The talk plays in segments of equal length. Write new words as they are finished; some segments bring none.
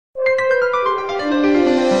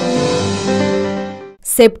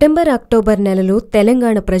September, October నెలలు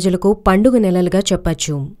తెలంగాణ ప్రజలకు పండుగ నెలలుగా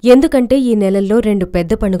చెప్పచ్చు. ఎందుకంటే ఈ నెలల్లో 2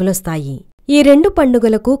 పెద్ద పండుగలొస్తాయి. ఈ 2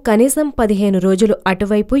 పండుగలకు కనీసం 15 రోజులు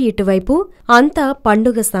అటువైపు ఇటువైపు అంతా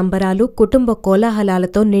పండుగ సంబరాలు, కుటుంబ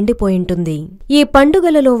కోలాహలాలతో నిండిపోయింటుంది. ఈ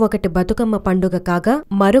పండుగలలో ఒకటి బతుకమ్మ పండుగ కాగా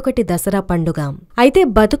మరొకటి దసరా పండుగ. అయితే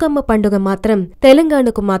బతుకమ్మ పండుగ మాత్రం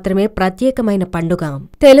తెలంగాణకు మాత్రమే ప్రత్యేకమైన పండుగ.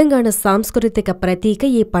 తెలంగాణ సాంస్కృతిక ప్రతీక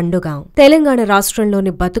ఈ పండుగ. తెలంగాణ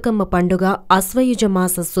రాష్ట్రంలోని బతుకమ్మ పండుగ అశ్వయుజ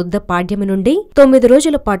మాస శుద్ధ పాడ్యమి నుండి 9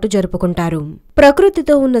 రోజుల పాటు జరుపుకుంటారు.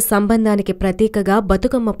 ప్రకృతితో ఉన్న సంబంధానికి ప్రతీకగా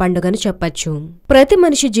బతుకమ్మ పండుగను చెప్పచ్చు. ప్రతి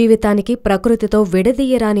మనిషి జీవితానికి ప్రకృతితో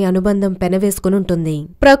విడదీయరాని అనుబంధం పెనవేసుకునుంటుంది.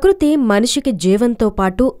 ప్రకృతి మనిషికి జీవంతో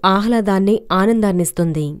పాటు ఆహ్లాదాన్ని,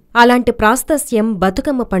 ఆనందాన్నిస్తుంది. అలాంటి ప్రాశస్త్యం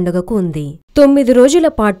బతుకమ్మ పండుగకు ఉంది. 9 రోజుల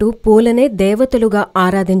పాటు పూలనే దేవతలుగా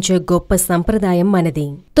ఆరాధించే గొప్ప సంప్రదాయం మనది.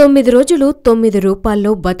 9 రోజులు 9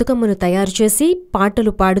 రూపాల్లో బతుకమ్మను తయారుచేసి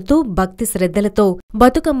పాటలు పాడుతూ భక్తి శ్రద్ధలతో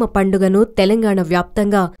బతుకమ్మ పండుగను తెలంగాణ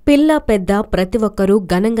వ్యాప్తంగా పిల్లా పెద్ద ప్రతి ఒక్కరూ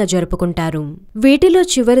ఘనంగా జరుపుకుంటారు. వీటిలో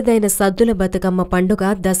చివరిదైన సద్దుల బతుకమ్మ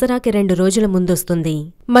పండుగ దసరాకి 2 రోజుల ముందొస్తుంది.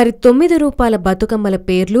 మరి 9 రూపాల బతుకమ్మల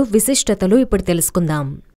పేర్లు, విశిష్టతలు ఇప్పుడు తెలుసుకుందాం.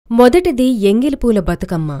 మొదటిది ఎంగిలిపూల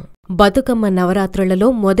బతుకమ్మ. బతుకమ్మ నవరాత్రులలో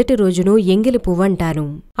మొదటి రోజును ఎంగిలి పువ్వంటారు.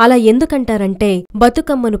 అలా ఎందుకంటారంటే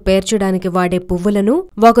బతుకమ్మను పేర్చడానికి వాడే పువ్వులను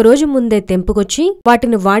ఒకరోజు ముందే తెంపుకొచ్చి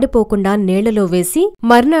వాటిని వాడిపోకుండా నీళ్లలో వేసి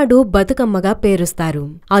మర్నాడు బతుకమ్మగా పేరుస్తారు.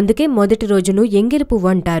 అందుకే మొదటి రోజును ఎంగిలి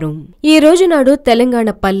పువ్వంటారు. ఈ రోజునాడు తెలంగాణ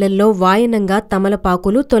పల్లెల్లో వాయనంగా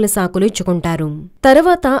తమలపాకులు, తొలసాకులు ఇచ్చుకుంటారు.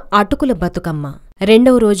 తర్వాత అటుకుల బతుకమ్మ.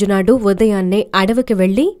 రెండవ రోజునాడు ఉదయాన్నే అడవికి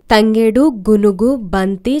వెళ్లి తంగేడు, గునుగు,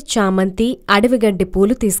 బంతి, చామంతి, అడవిగడ్డి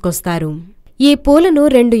పూలు తీసుకొస్తారు. ఈ పూలను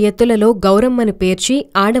 2 ఎత్తులలో గౌరమ్మను పేర్చి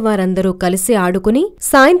ఆడవారందరూ కలిసి ఆడుకుని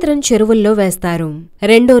సాయంత్రం చెరువుల్లో వేస్తారు.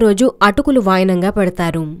 రెండో రోజు అటుకులు వాయనంగా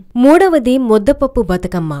పెడతారు. మూడవది ముద్దపప్పు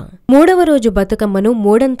బతుకమ్మ. మూడవ రోజు బతుకమ్మను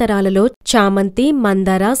మూడంతరాలలో చామంతి,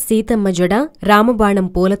 మందార, సీతమ్మ జడ, రామబాణం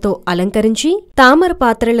పూలతో అలంకరించి తామర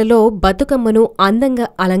పాత్రలలో బతుకమ్మను అందంగా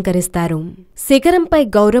అలంకరిస్తారు. శిఖరంపై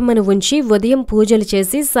గౌరమ్మను ఉంచి ఉదయం పూజలు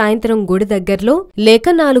చేసి సాయంత్రం గుడి దగ్గర్లో లేక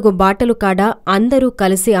 4 బాటలు కాడ అందరూ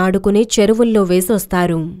కలిసి ఆడుకుని చెరువుల్లో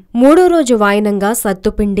వేసొస్తారు. మూడో రోజు వాయనంగా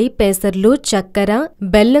సత్తుపిండి, పేసర్లు, చక్కెర,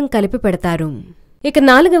 బెల్లం కలిపి పెడతారు. ఇక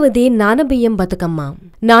 4వది నానబియ్యం బతుకమ్మ.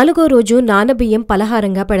 4గో రోజు నానబియ్యం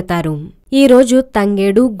పలహారంగా పెడతారు. ఈ రోజు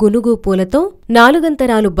తంగేడు, గునుగు పూలతో 4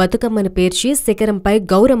 అంతరాలు బతుకమ్మను పేర్చి శిఖరంపై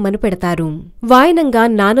గౌరమ్మను పెడతారు. వాయనంగా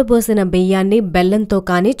నానబోసిన బియ్యాన్ని బెల్లంతో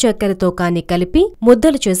కాని చక్కెరతో కాని కలిపి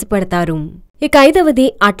ముద్దలు చేసి పెడతారు. ఇక 5వది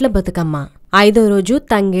అట్ల బతుకమ్మ. 5వ రోజు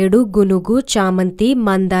తంగేడు, గునుగు, చామంతి,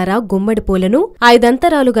 మందార, గుమ్మడి పూలను 5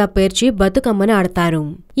 అంతరాలుగా పేర్చి బతుకమ్మను ఆడతారు.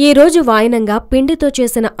 ఈ రోజు వాయనంగా పిండితో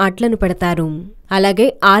చేసిన అట్లను పెడతారు. అలాగే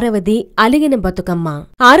 6వది అలిగిన బతుకమ్మ.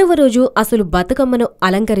 6వ రోజు అసలు బతుకమ్మను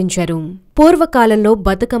అలంకరించారు. పూర్వకాలంలో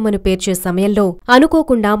బతుకమ్మను పేర్చే సమయంలో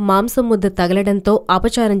అనుకోకుండా మాంసం ముద్ద తగలడంతో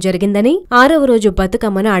అపచారం జరిగిందని 6వ రోజు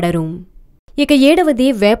బతుకమ్మను ఆడరు. ఇక 7వది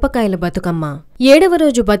వేపకాయల బతుకమ్మ. 7వ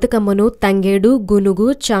రోజు బతుకమ్మను తంగేడు, గునుగు,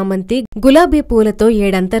 చామంతి, గులాబీ పూలతో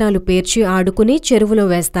 7 అంతరాలు పేర్చి ఆడుకుని చెరువులో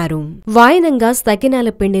వేస్తారు. వాయనంగా సకినాల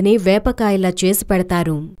పిండిని వేపకాయలా చేసి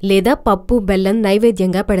పెడతారు. లేదా పప్పు, బెల్లం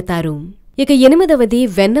నైవేద్యంగా పెడతారు. ఇక 8వది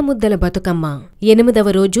వెన్నముద్దల బతుకమ్మ.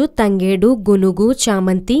 8వ రోజు తంగేడు, గునుగు,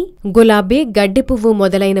 చామంతి, గులాబీ, గడ్డి పువ్వు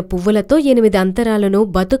మొదలైన పువ్వులతో 8 అంతరాలను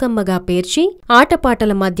బతుకమ్మగా పేర్చి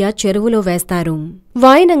ఆటపాటల మధ్య చెరువులో వేస్తారు.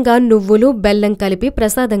 వాయనంగా నువ్వులు, బెల్లం కలిపి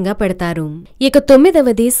ప్రసాదంగా పెడతారు. ఇక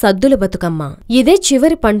 9వది సద్దుల బతుకమ్మ. ఇదే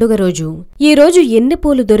చివరి పండుగ రోజు. ఈ రోజు ఎన్ని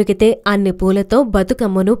పూలు దొరికితే అన్ని పూలతో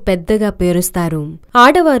బతుకమ్మను పెద్దగా పేరుస్తారు.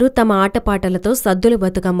 ఆడవారు తమ ఆటపాటలతో సద్దుల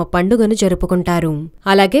బతుకమ్మ పండుగను జరుపుకుంటారు.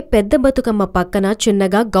 అలాగే పెద్ద బతుకమ్మ పక్కన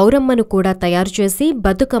చిన్నగా గౌరమ్మను కూడా తయారు చేసి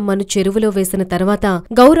బతుకమ్మను చెరువులో వేసిన తర్వాత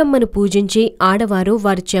గౌరమ్మను పూజించి ఆడవారు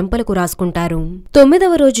వారి చెంపలకు రాసుకుంటారు.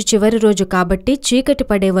 9వ రోజు చివరి రోజు కాబట్టి చీకటి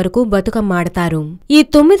పడే వరకు బతుకమ్మ ఆడతారు. ఈ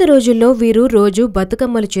 9 రోజుల్లో వీరు రోజు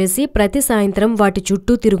బతుకమ్మలు చేసి ప్రతి సాయంత్రం వాటి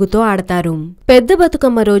చుట్టూ తిరుగుతూ ఆడతారు. పెద్ద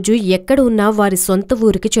బతుకమ్మ రోజు ఎక్కడ ఉన్నా వారి సొంత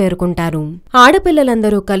ఊరికి చేరుకుంటారు.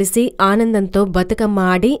 ఆడపిల్లలందరూ కలిసి ఆనందంతో బతుకమ్మ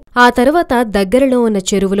ఆడి ఆ తర్వాత దగ్గరలో ఉన్న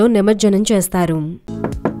చెరువులో నిమజ్జనం చేస్తారు.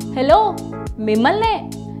 హలో, మిమ్మల్నే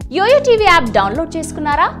యోయో టీవీ యాప్ డౌన్లోడ్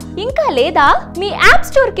చేసుకున్నారా? ఇంకా లేదా? మీ యాప్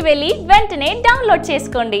స్టోర్ కి వెళ్ళి వెంటనే డౌన్లోడ్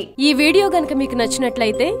చేసుకోండి. ఈ వీడియో గనుక మీకు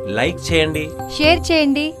నచ్చినట్లయితే లైక్ చేయండి, షేర్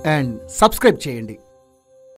చేయండి అండ్ సబ్స్క్రైబ్ చేయండి.